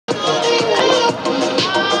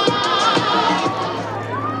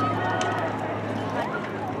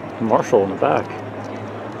Marshall in the back.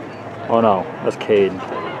 Oh no, that's Cade.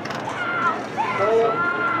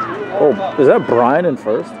 Oh, is that Brian in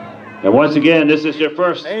first? And once again, this is your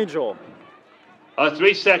first Angel of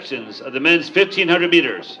 3 sections of the men's 1500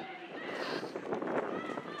 meters.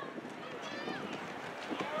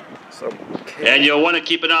 So, and you'll want to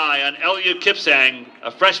keep an eye on Eliud Kipsang, a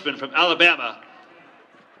freshman from Alabama.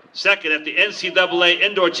 Second at the NCAA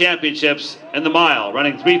Indoor Championships in the mile,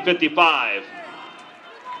 running 3:55.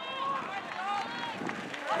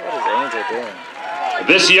 What is Angel doing?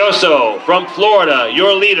 Vicioso from Florida,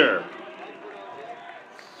 your leader.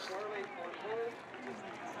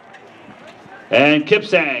 And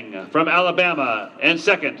Kipsang from Alabama in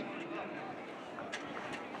second.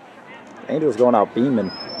 Angel's going out beaming.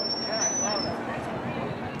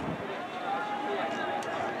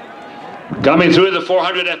 Coming through the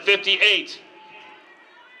 400 at 58.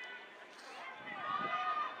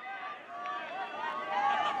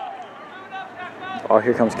 Oh,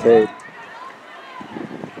 here comes Cade.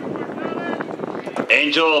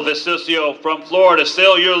 Angel Vicioso from Florida,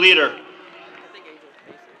 still your leader.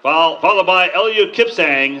 Followed by Eliud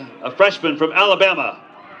Kipsang, a freshman from Alabama.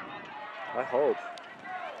 I hope.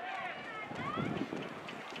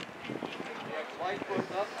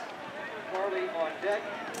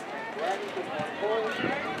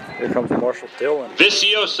 Here comes Marshall Dillon.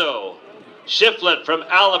 Vicioso, Shiflett from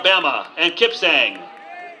Alabama, and Kipsang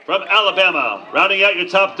from Alabama, rounding out your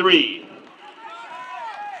top 3.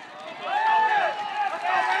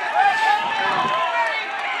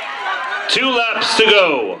 Two laps to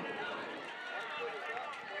go.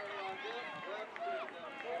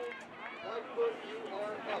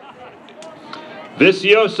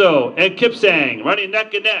 Vicioso and Kipsang running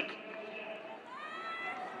neck and neck.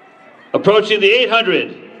 Approaching the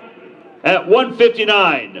 800 at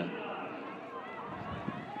 1:59.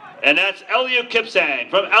 And that's Eliud Kipsang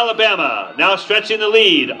from Alabama, now stretching the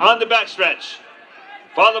lead on the backstretch.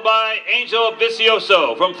 Followed by Angel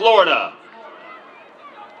Vicioso from Florida.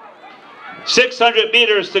 600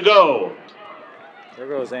 meters to go. There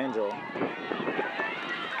goes Angel.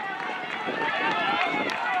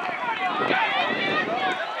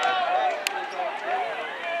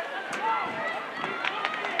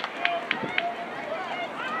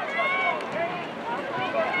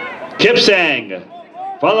 Kipsang,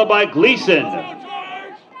 followed by Gleason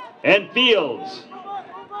and Fields.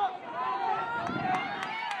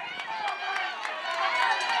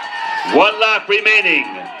 One lap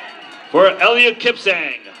remaining for Eliud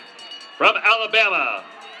Kipsang from Alabama.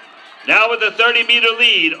 Now with a 30-meter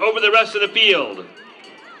lead over the rest of the field.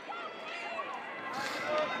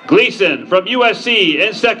 Gleason from USC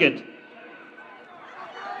in second.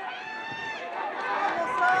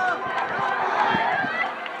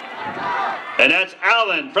 And that's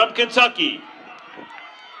Allen from Kentucky,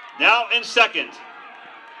 now in second.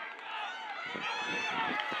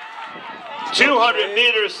 200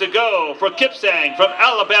 meters to go for Kipsang from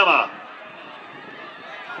Alabama.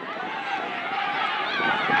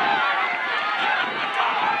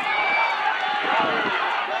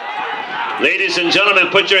 Ladies and gentlemen,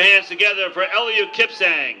 put your hands together for Eliud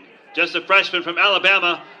Kipsang, just a freshman from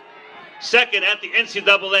Alabama, second at the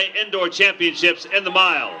NCAA Indoor Championships in the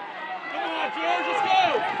mile.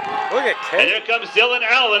 Look at Cade. And here comes Dylan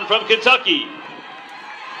Allen from Kentucky.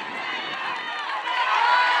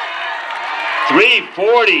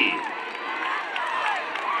 3:40.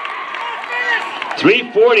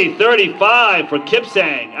 3:40.35 for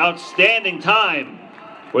Kipsang. Outstanding time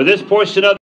for this portion of